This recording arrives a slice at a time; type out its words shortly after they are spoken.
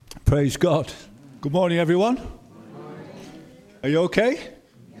Praise God. Good morning, everyone. Are you okay?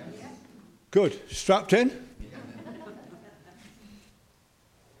 Yes. Good. Strapped in?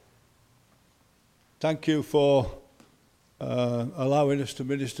 Thank you for allowing us to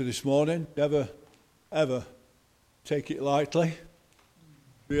minister this morning. Never, ever take it lightly.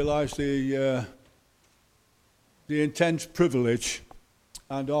 Realise the intense privilege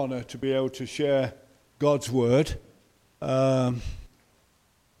and honour to be able to share God's word.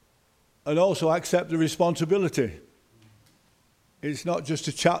 And also accept the responsibility. It's not just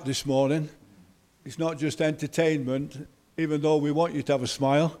a chat this morning. It's not just entertainment, even though we want you to have a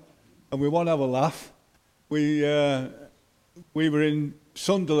smile and we want to have a laugh. We were in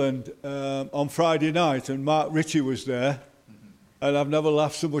Sunderland on Friday night and Mark Ritchie was there, and I've never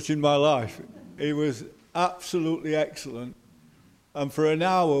laughed so much in my life. He was absolutely excellent. And for an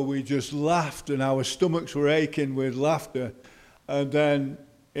hour we just laughed and our stomachs were aching with laughter. And then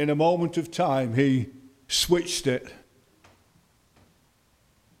in a moment of time, he switched it,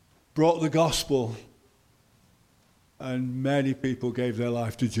 brought the gospel, and many people gave their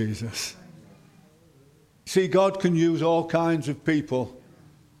life to Jesus. See, God can use all kinds of people,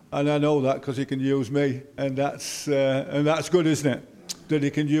 and I know that because he can use me, and that's good, isn't it? That he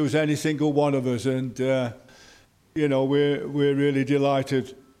can use any single one of us, and we're really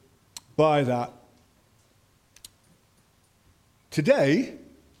delighted by that. Today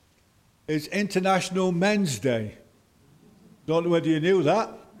is International Men's Day. Don't know whether you knew that.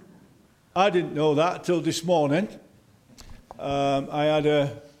 I didn't know that till this morning. I had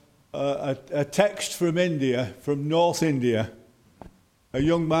a text from India, from North India. A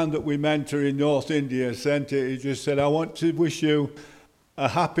young man that we mentor in North India sent it. He just said, I want to wish you a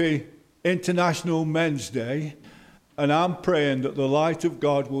happy International Men's Day, and I'm praying that the light of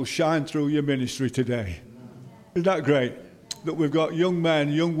God will shine through your ministry today. Isn't that great? That we've got young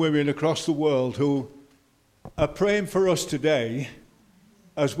men, young women across the world who are praying for us today.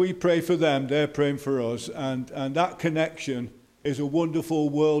 As we pray for them, they're praying for us. And that connection is a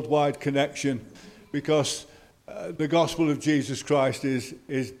wonderful worldwide connection because the gospel of Jesus Christ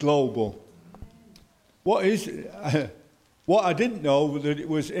is global. What I didn't know was that it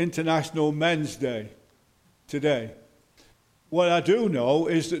was International Men's Day today. What I do know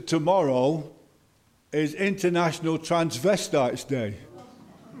is that tomorrow is International Transvestites Day.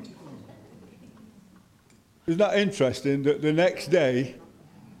 Isn't that interesting that the next day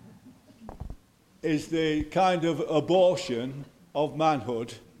is the kind of abortion of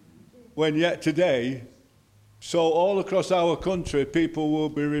manhood, when yet today, so all across our country, people will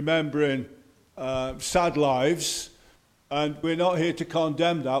be remembering sad lives, and we're not here to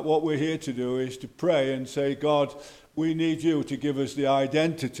condemn that. What we're here to do is to pray and say, God, we need you to give us the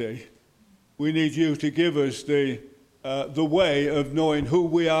identity. We need you to give us the way of knowing who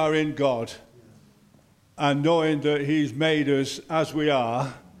we are in God and knowing that he's made us as we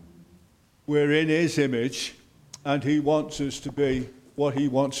are. We're in his image and he wants us to be what he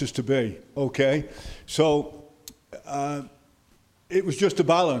wants us to be, okay? So it was just a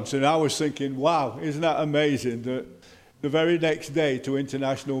balance, and I was thinking, wow, isn't that amazing that the very next day to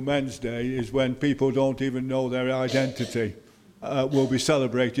International Men's Day is when people don't even know their identity. We'll be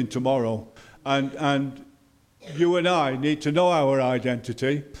celebrating tomorrow. And you and I need to know our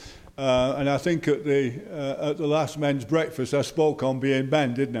identity. And I think at the last men's breakfast, I spoke on being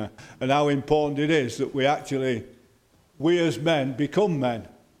men, didn't I? And how important it is that we as men become men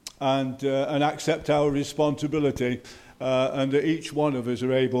and accept our responsibility, and that each one of us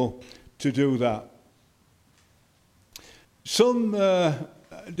are able to do that.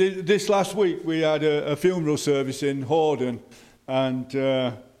 This last week we had a funeral service in Horden, and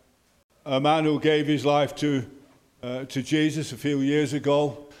a man who gave his life to Jesus a few years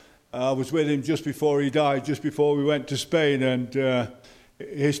ago. I was with him just before he died, just before we went to Spain, and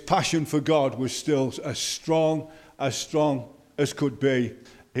his passion for God was still as strong as could be.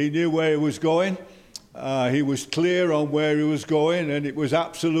 He knew where he was going. He was clear on where he was going, and it was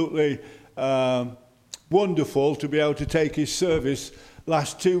absolutely wonderful to be able to take his service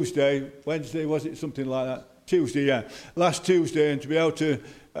last Tuesday, Wednesday, was it something like that? Tuesday, yeah. Last Tuesday, and to be able to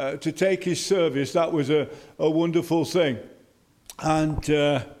take his service, that was a wonderful thing. And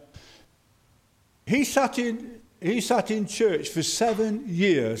he sat in church for 7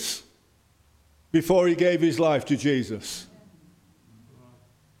 years before he gave his life to Jesus.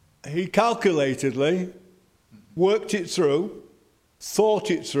 He calculatedly worked it through,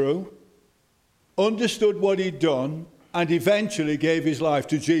 thought it through, understood what he'd done, and eventually gave his life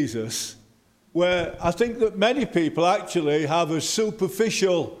to Jesus. Where I think that many people actually have a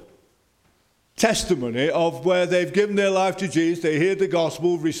superficial testimony of where they've given their life to Jesus, they hear the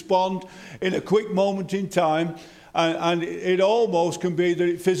gospel, respond in a quick moment in time, and it almost can be that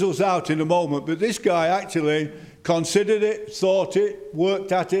it fizzles out in a moment. But this guy actually considered it, thought it,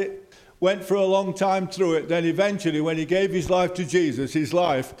 worked at it, went for a long time through it. Then eventually, when he gave his life to Jesus, his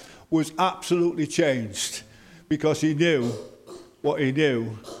life was absolutely changed, because he knew what he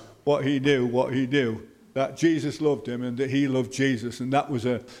knew, what he knew, what he knew, that Jesus loved him and that he loved Jesus, and that was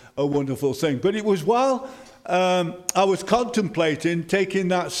a wonderful thing. But it was while I was contemplating taking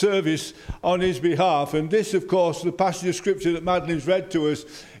that service on his behalf, and this, of course, the passage of scripture that Madeline's read to us,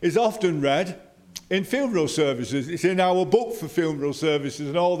 is often read in funeral services. It's in our book for funeral services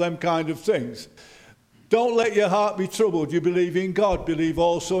and all them kind of things. Don't let your heart be troubled. You believe in God, believe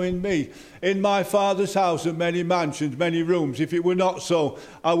also in me. In my Father's house are many mansions, many rooms. If it were not so,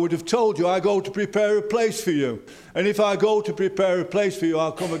 I would have told you, I go to prepare a place for you. And if I go to prepare a place for you,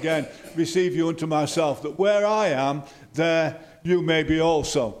 I'll come again, receive you unto myself, that where I am, there you may be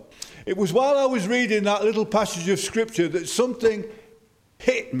also. It was while I was reading that little passage of scripture that something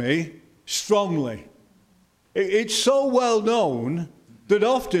hit me strongly. It's so well known that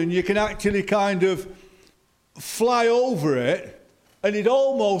often you can actually kind of fly over it, and it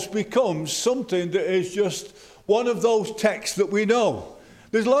almost becomes something that is just one of those texts that we know.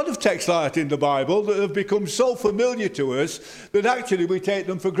 There's a lot of texts like that in the Bible that have become so familiar to us that actually we take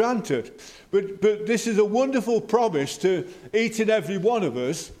them for granted. But this is a wonderful promise to each and every one of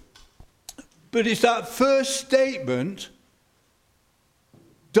us. But it's that first statement,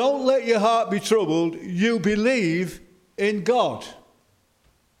 don't let your heart be troubled, you believe in God.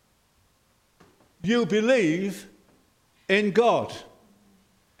 You believe in God.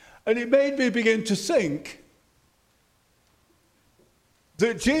 And it made me begin to think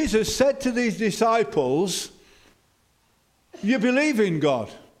that Jesus said to these disciples, you believe in God,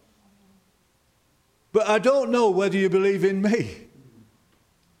 but I don't know whether you believe in me.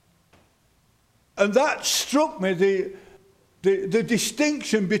 And that struck me, the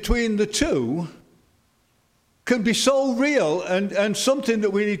distinction between the two can be so real and something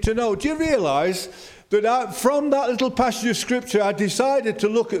that we need to know. Do you realise that from that little passage of scripture, I decided to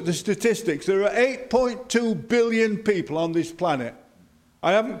look at the statistics. There are 8.2 billion people on this planet.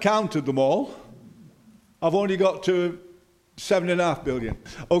 I haven't counted them all. I've only got to 7.5 billion.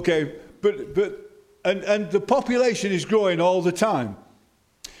 Okay, but the population is growing all the time.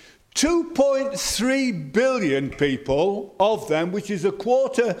 2.3 billion people of them, which is a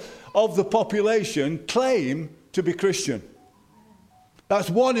quarter of the population, claim to be Christian. That's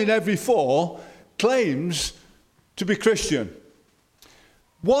 1 in every 4 claims to be Christian.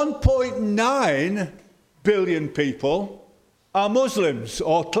 1.9 billion people are Muslims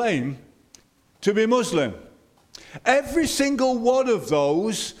or claim to be Muslim. Every single one of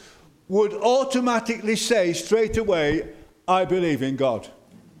those would automatically say straight away, I believe in God.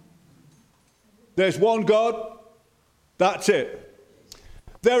 There's one God, that's it.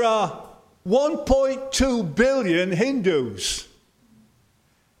 There are 1.2 billion Hindus.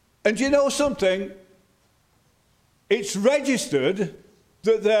 And you know something? It's registered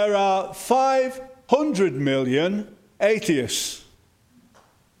that there are 500 million atheists.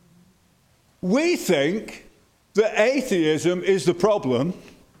 We think that atheism is the problem,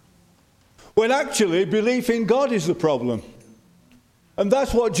 when actually belief in God is the problem. And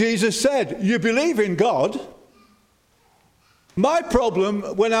that's what Jesus said. You believe in God. My problem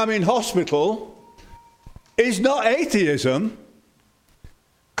when I'm in hospital is not atheism,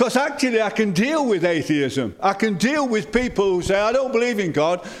 because actually I can deal with atheism. I can deal with people who say, I don't believe in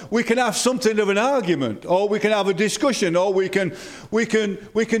God. We can have something of an argument, or we can have a discussion, or we can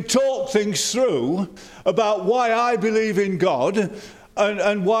talk things through about why I believe in God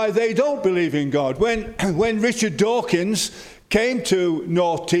and why they don't believe in God. When Richard Dawkins came to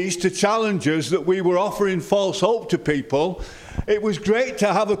Northeast to challenge us that we were offering false hope to people, it was great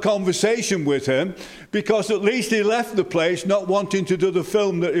to have a conversation with him, because at least he left the place not wanting to do the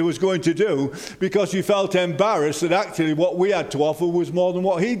film that he was going to do, because he felt embarrassed that actually what we had to offer was more than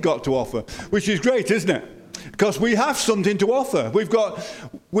what he'd got to offer, which is great, isn't it? Because we have something to offer.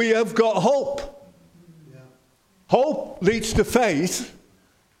 We have got hope. Yeah. Hope leads to faith.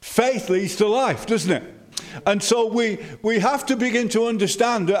 Faith leads to life, doesn't it? And so we have to begin to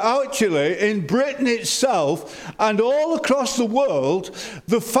understand that actually in Britain itself and all across the world,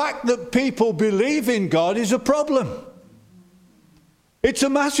 the fact that people believe in God is a problem. It's a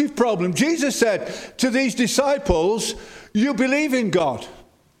massive problem. Jesus said to these disciples, you believe in God.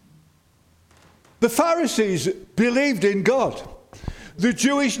 The Pharisees believed in God. The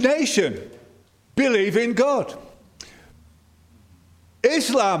Jewish nation believe in God.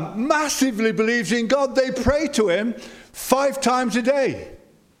 Islam massively believes in God. They pray to him 5 times a day.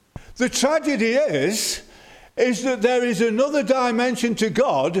 The tragedy is that there is another dimension to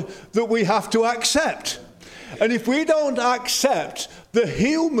God that we have to accept. And if we don't accept the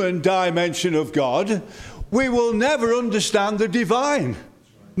human dimension of God, we will never understand the divine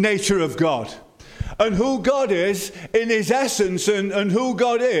nature of God. And who God is in his essence and who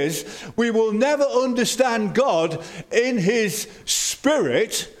God is, we will never understand God in his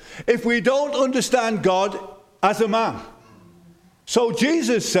spirit if we don't understand God as a man. So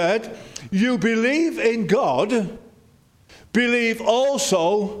Jesus said, you believe in God, believe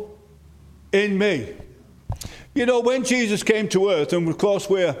also in me. You know, when Jesus came to earth, and of course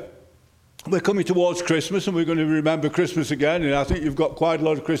we're coming towards Christmas, and we're going to remember Christmas again, and I think you've got quite a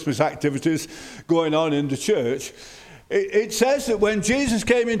lot of Christmas activities going on in the church. It says that when Jesus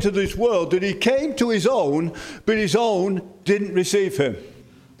came into this world, that he came to his own, but his own didn't receive him.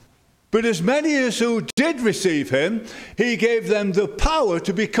 But as many as who did receive him, he gave them the power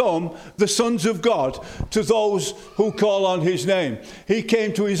to become the sons of God, to those who call on his name. He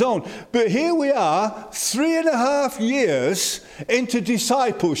came to his own. But here we are, 3.5 years into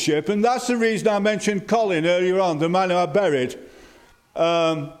discipleship, and that's the reason I mentioned Colin earlier on, the man I buried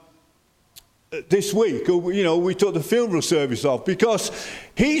this week. You know, we took the funeral service off, because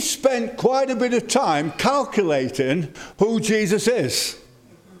he spent quite a bit of time calculating who Jesus is.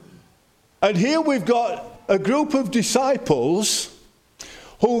 And here we've got a group of disciples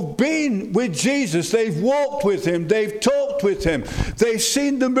who've been with Jesus. They've walked with him. They've talked with him. They've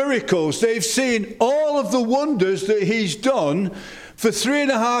seen the miracles. They've seen all of the wonders that he's done for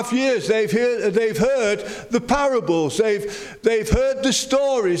 3.5 years. They've heard the parables. They've heard the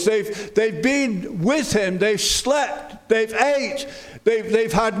stories. They've been with him. They've slept. They've ate.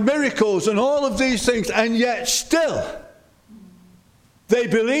 They've had miracles and all of these things. And yet still, they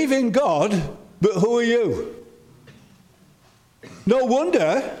believe in God, but who are you? No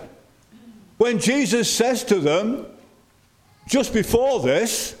wonder when Jesus says to them, just before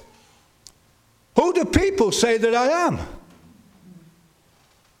this, who do people say that I am?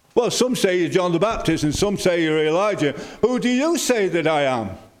 Well, some say you're John the Baptist, and some say you're Elijah. Who do you say that I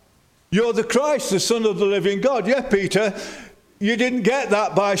am? You're the Christ, the Son of the living God. Yeah, Peter, you didn't get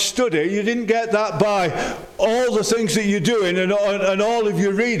that by study. You didn't get that by all the things that you're doing and all of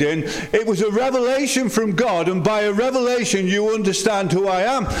your reading. It was a revelation from God, and by a revelation you understand who I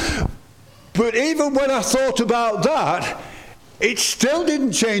am. But even when I thought about that, it still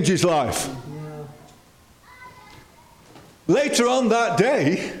didn't change his life. Later on that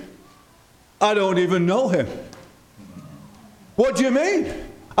day, I don't even know him. What do you mean?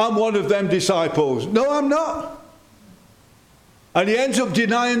 I'm one of them disciples. No, I'm not. And he ends up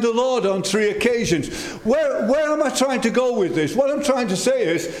denying the Lord on 3 occasions. Where am I trying to go with this? What I'm trying to say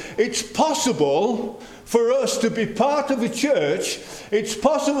is, it's possible for us to be part of a church. It's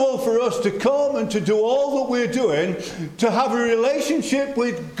possible for us to come and to do all that we're doing, to have a relationship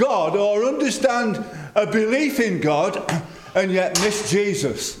with God or understand a belief in God, and yet miss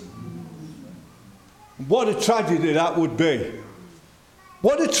Jesus. What a tragedy that would be.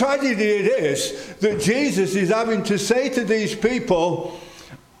 What a tragedy it is that Jesus is having to say to these people,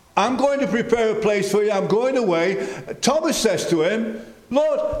 I'm going to prepare a place for you, I'm going away. Thomas says to him,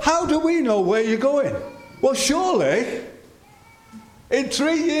 Lord, how do we know where you're going? Well, surely, in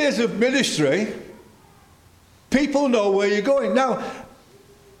 3 years of ministry, people know where you're going. Now,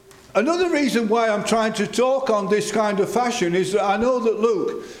 another reason why I'm trying to talk on this kind of fashion is that I know that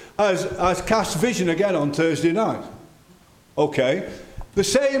Luke has cast vision again on Thursday night. Okay. The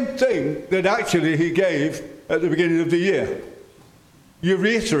same thing that actually he gave at the beginning of the year. You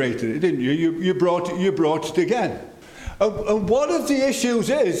reiterated it, didn't you? You brought it again. And one of the issues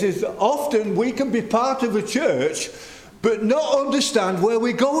is that often we can be part of a church but not understand where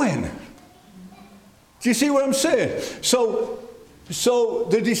we're going. Do you see what I'm saying? So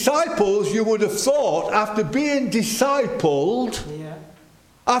the disciples, you would have thought, after being discipled,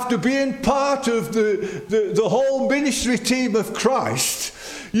 after being part of the whole ministry team of Christ,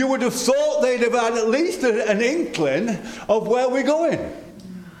 you would have thought they'd have had at least an inkling of where we're going.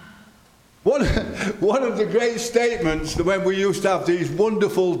 One of the great statements when we used to have these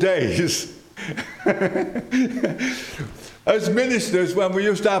wonderful days as ministers, when we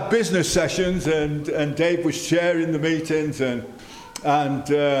used to have business sessions and Dave was chairing the meetings and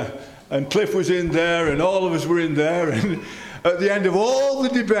Cliff was in there and all of us were in there, and at the end of all the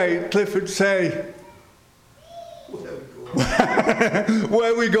debate, Cliff would say,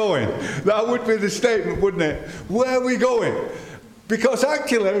 where are we going? That would be the statement, wouldn't it? Where are we going? Because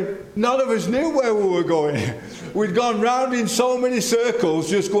actually, none of us knew where we were going. We'd gone round in so many circles,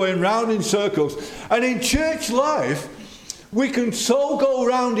 just going round in circles. And in church life, we can so go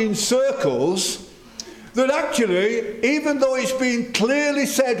round in circles that actually, even though it's been clearly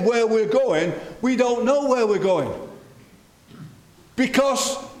said where we're going, we don't know where we're going.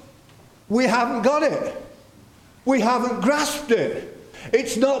 Because we haven't got it. We haven't grasped it.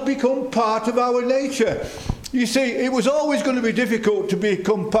 It's not become part of our nature. You see, it was always going to be difficult to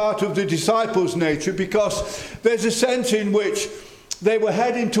become part of the disciples' nature, because there's a sense in which they were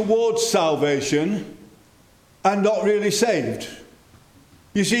heading towards salvation and not really saved.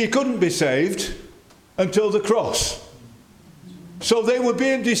 You see, you couldn't be saved until the cross. So they were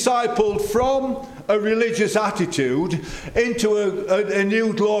being discipled from a religious attitude into a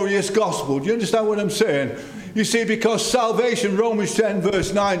new glorious gospel. Do you understand what I'm saying? You see, because salvation, Romans 10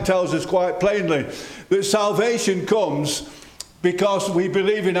 verse 9 tells us quite plainly that salvation comes because we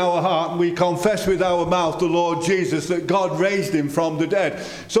believe in our heart and we confess with our mouth the Lord Jesus, that God raised him from the dead.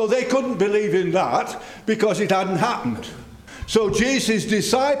 So they couldn't believe in that because it hadn't happened. So Jesus is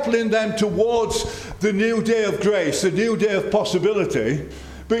discipling them towards the new day of grace, the new day of possibility.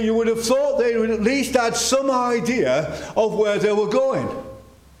 But you would have thought they would at least had some idea of where they were going.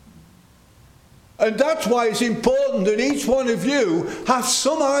 And that's why it's important that each one of you has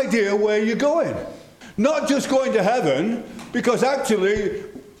some idea where you're going. Not just going to heaven, because actually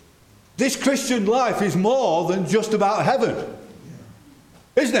this Christian life is more than just about heaven.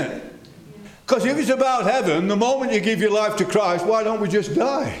 Isn't it? Because if it's about heaven, the moment you give your life to Christ, why don't we just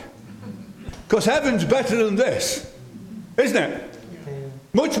die? Because heaven's better than this. Isn't it?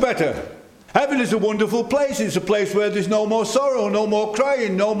 Much better. Heaven is a wonderful place. It's a place where there's no more sorrow, no more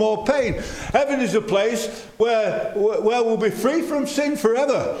crying, no more pain. Heaven is a place where we'll be free from sin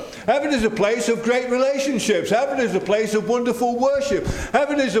forever. Heaven is a place of great relationships. Heaven is a place of wonderful worship.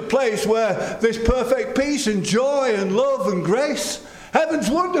 Heaven is a place where there's perfect peace and joy and love and grace. Heaven's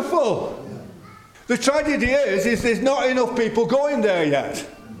wonderful. The tragedy is there's not enough people going there yet.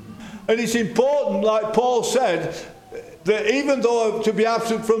 And it's important, like Paul said, that even though to be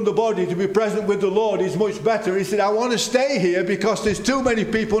absent from the body, to be present with the Lord is much better. He said, I want to stay here because there's too many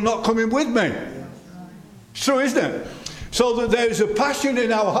people not coming with me. It's true, isn't it? So that there is a passion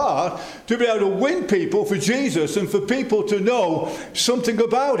in our heart to be able to win people for Jesus and for people to know something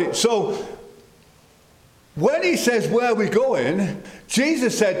about it. So when he says, where are we going?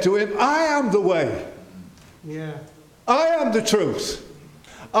 Jesus said to him, I am the way. Yeah. I am the truth.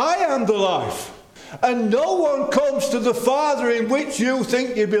 I am the life. And no one comes to the Father in which you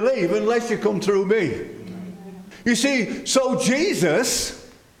think you believe unless you come through me. You see, so Jesus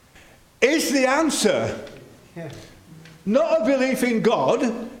is the answer. Not a belief in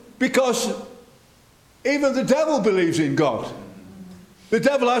God, because even the devil believes in God. The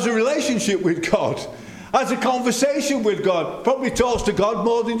devil has a relationship with God, has a conversation with God, probably talks to God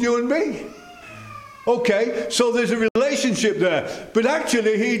more than you and me. Okay, so there's a relationship there, but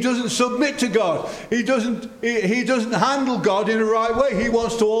actually he doesn't submit to God. He doesn't handle God in the right way. He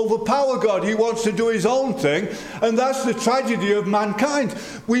wants to overpower God. He wants to do his own thing, and that's the tragedy of mankind.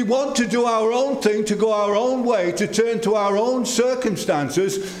 We want to do our own thing, to go our own way, to turn to our own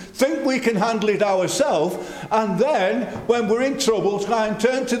circumstances, think we can handle it ourselves, and then when we're in trouble, try and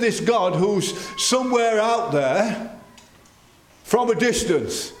turn to this God who's somewhere out there from a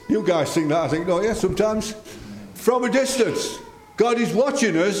distance. You guys sing that, I think, don't you, sometimes? From a distance. God is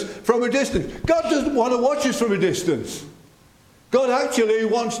watching us from a distance. God doesn't want to watch us from a distance. God actually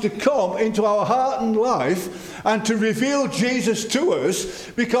wants to come into our heart and life and to reveal Jesus to us,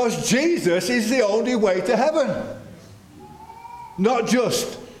 because Jesus is the only way to heaven. Not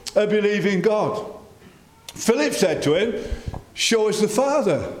just a believing God. Philip said to him, show us the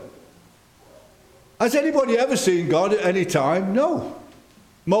Father. Has anybody ever seen God at any time? No.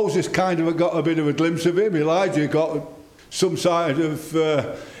 Moses kind of got a bit of a glimpse of him. Elijah got some side of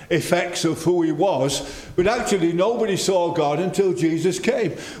effects of who he was. But actually nobody saw God until Jesus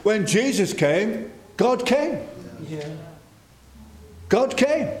came. When Jesus came, God came. Yeah. God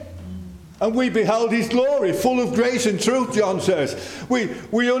came. And we beheld his glory, full of grace and truth, John says.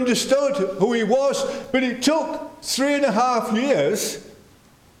 We understood who he was, but it took 3.5 years.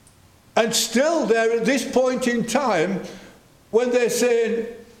 And still they're at this point in time when they're saying,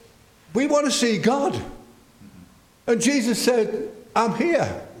 we want to see God. And Jesus said, I'm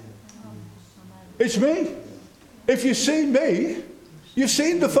here. It's me. If you've seen me, you've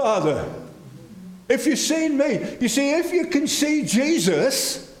seen the Father. If you've seen me. You see, if you can see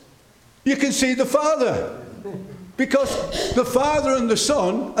Jesus, you can see the Father. Because the Father and the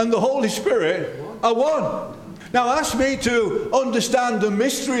Son and the Holy Spirit are one. Now ask me to understand the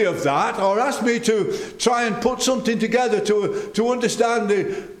mystery of that, or ask me to try and put something together to understand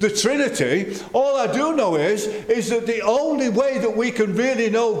the Trinity. All I do know is that the only way that we can really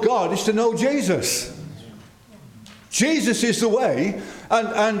know God is to know Jesus. Jesus is the way.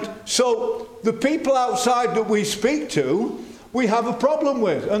 And so the people outside that we speak to, we have a problem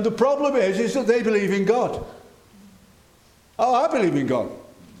with. And the problem is that they believe in God. Oh, I believe in God.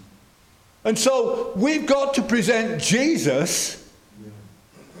 And so we've got to present Jesus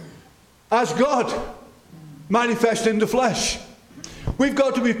as God, manifest in the flesh. We've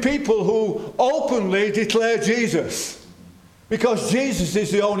got to be people who openly declare Jesus, because Jesus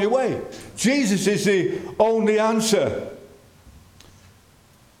is the only way. Jesus is the only answer.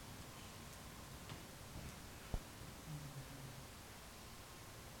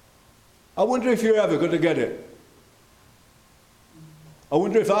 I wonder if you're ever going to get it. I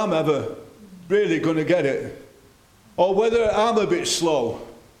wonder if I'm ever really going to get it, or whether I'm a bit slow,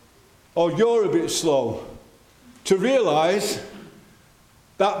 or you're a bit slow, to realise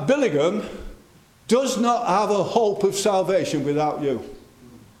that Billingham does not have a hope of salvation without you.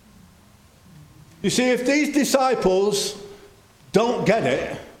 You see, if these disciples don't get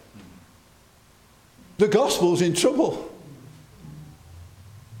it, the gospel's in trouble.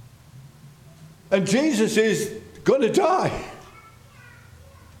 And Jesus is going to die.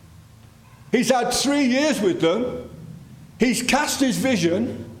 He's had 3 years with them. He's cast his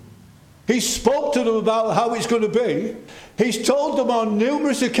vision. He's spoke to them about how it's going to be. He's told them on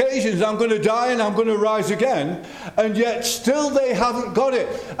numerous occasions, I'm going to die and I'm going to rise again. And yet still they haven't got it.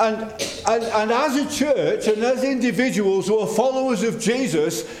 And as a church and as individuals who are followers of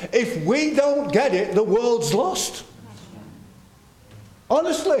Jesus, if we don't get it, the world's lost.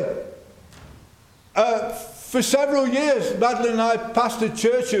 Honestly. For several years, Madeline and I pastored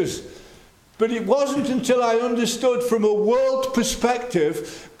churches. But it wasn't until I understood from a world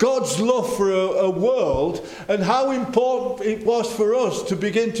perspective God's love for a world, and how important it was for us to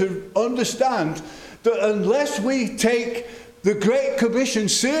begin to understand that unless we take the Great Commission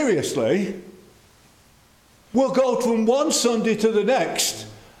seriously, we'll go from one Sunday to the next,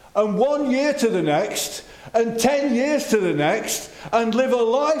 and 1 year to the next, and 10 years to the next, and live a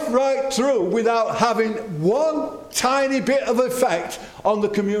life right through without having one tiny bit of effect on the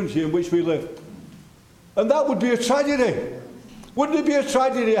community in which we live. And that would be a tragedy. Wouldn't it be a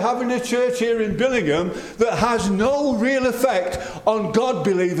tragedy having a church here in Billingham that has no real effect on God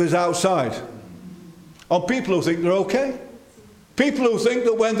believers outside? On people who think they're okay? People who think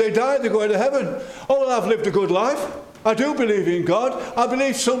that when they die they're going to heaven. Oh, well, I've lived a good life. I do believe in God. I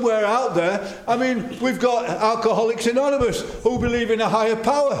believe somewhere out there. I mean, we've got Alcoholics Anonymous who believe in a higher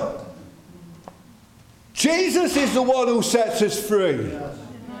power. Jesus is the one who sets us free.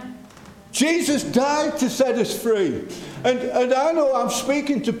 Jesus died to set us free. And I know I'm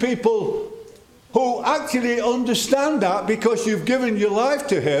speaking to people who actually understand that because you've given your life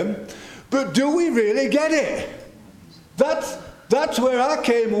to him. But do we really get it? That's where I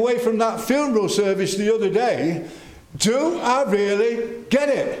came away from that funeral service the other day. Do I really get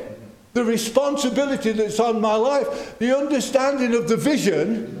it? The responsibility that's on my life, the understanding of the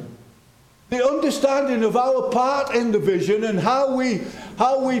vision, the understanding of our part in the vision and how we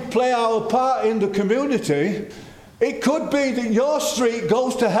play our part in the community. It could be that your street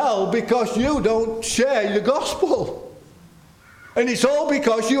goes to hell because you don't share your gospel. And it's all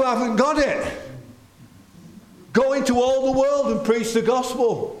because you haven't got it. Go into all the world and preach the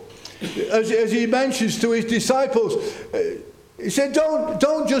gospel. As he mentions to his disciples, he said,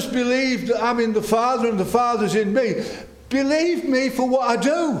 don't just believe that I'm in the Father and the Father's in me. Believe me for what I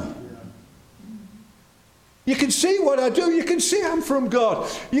do. You can see what I do. You can see I'm from God.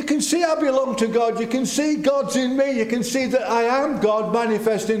 You can see I belong to God. You can see God's in me. You can see that I am God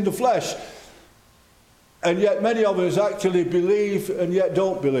manifest in the flesh. And yet many of us actually believe and yet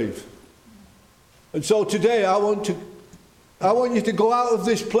don't believe. And so today I want you to go out of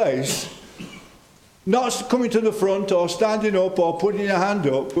this place, not coming to the front or standing up or putting your hand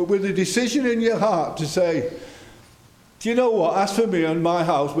up, but with a decision in your heart to say, do you know what? As for me and my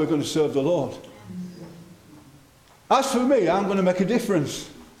house, we're going to serve the Lord. As for me, I'm going to make a difference.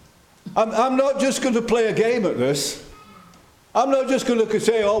 I'm not just going to play a game at this. I'm not just going to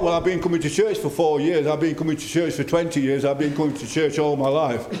say, oh, well, I've been coming to church for 4 years. I've been coming to church for 20 years. I've been coming to church all my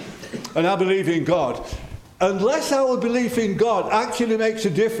life. And I believe in God. Unless our belief in God actually makes a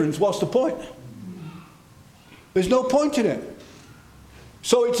difference, what's the point? There's no point in it.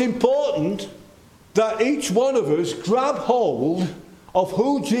 So it's important that each one of us grab hold of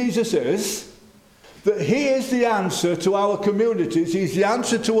who Jesus is, that he is the answer to our communities, he's the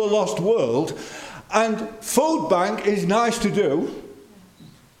answer to a lost world, And food bank is nice to do.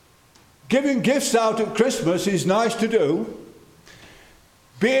 Giving gifts out at Christmas is nice to do.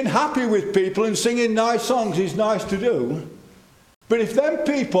 Being happy with people and singing nice songs is nice to do. But if them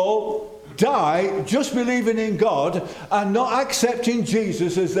people die just believing in God and not accepting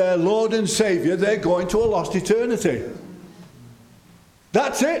Jesus as their Lord and Saviour, they're going to a lost eternity.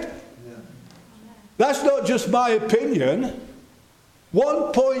 That's it. That's not just my opinion.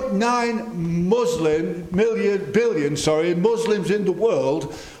 1.9 billion Muslims in the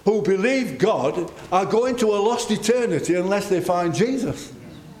world who believe God are going to a lost eternity unless they find Jesus.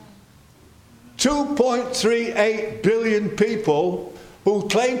 2.38 billion people who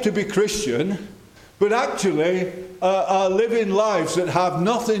claim to be Christian but actually are living lives that have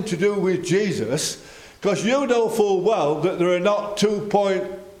nothing to do with Jesus, because you know full well that there are not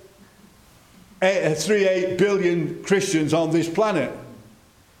 2.38 billion Christians on this planet.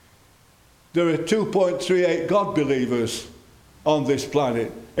 There are 2.38 God believers on this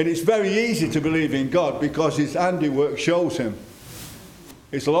planet. And it's very easy to believe in God because his handiwork shows him.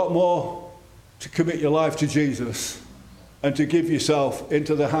 It's a lot more to commit your life to Jesus and to give yourself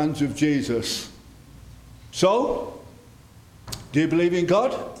into the hands of Jesus. So, do you believe in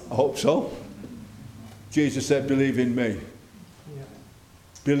God? I hope so. Jesus said, believe in me. Yeah.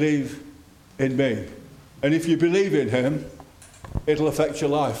 Believe in me. And if you believe in him, it'll affect your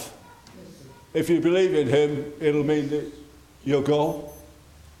life. If you believe in him, it'll mean that you'll go,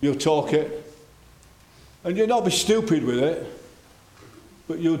 you'll talk it, and you'll not be stupid with it,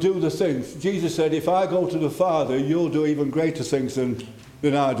 but you'll do the things. Jesus said, if I go to the Father, you'll do even greater things than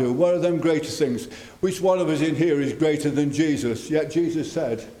I do. What are them greater things? Which one of us in here is greater than Jesus? Yet Jesus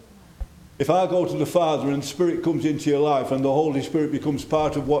said, if I go to the Father and the Spirit comes into your life and the Holy Spirit becomes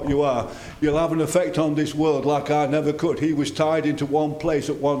part of what you are, you'll have an effect on this world like I never could. He was tied into one place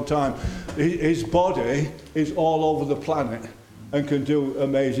at one time. His body is all over the planet and can do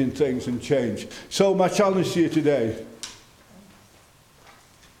amazing things and change. So my challenge to you today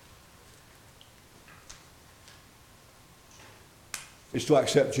is to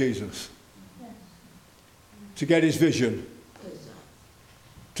accept Jesus, to get his vision,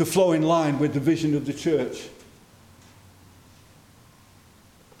 to flow in line with the vision of the church,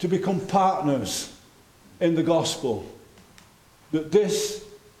 to become partners in the gospel, that this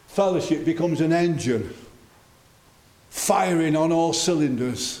fellowship becomes an engine firing on all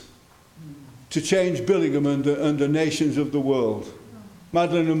cylinders to change Billingham and the nations of the world.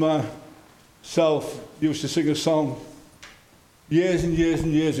 Madeline and myself used to sing a song years and years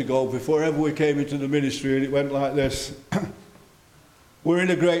and years ago before ever we came into the ministry, and it went like this. We're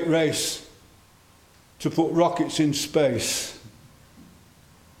in a great race to put rockets in space,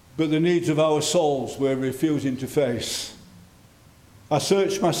 but the needs of our souls we're refusing to face. I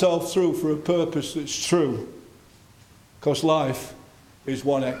search myself through for a purpose that's true, because life is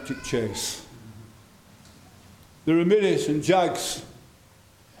one hectic chase. There are Minis and Jags,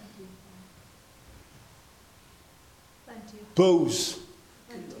 booze,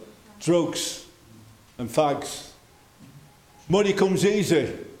 drugs and fags. Money comes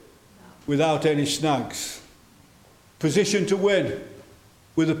easy without any snags. Position to win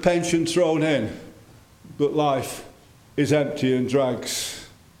with a pension thrown in, but life is empty and drags.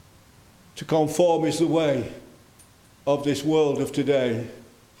 To conform is the way of this world of today,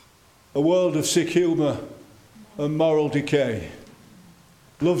 a world of sick humour and moral decay.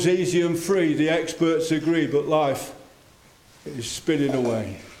 Love's easy and free, the experts agree, but life is spinning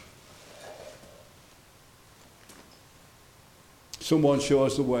away. Someone show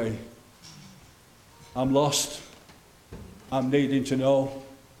us the way. I'm lost. I'm needing to know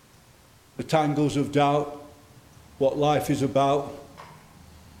the tangles of doubt, what life is about.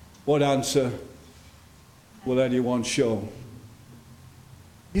 What answer will anyone show?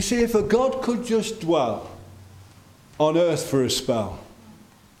 You see, if a God could just dwell on earth for a spell,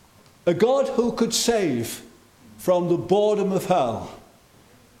 a God who could save from the boredom of hell,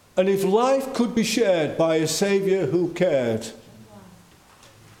 and if life could be shared by a Saviour who cared,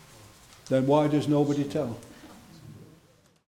 then why does nobody tell?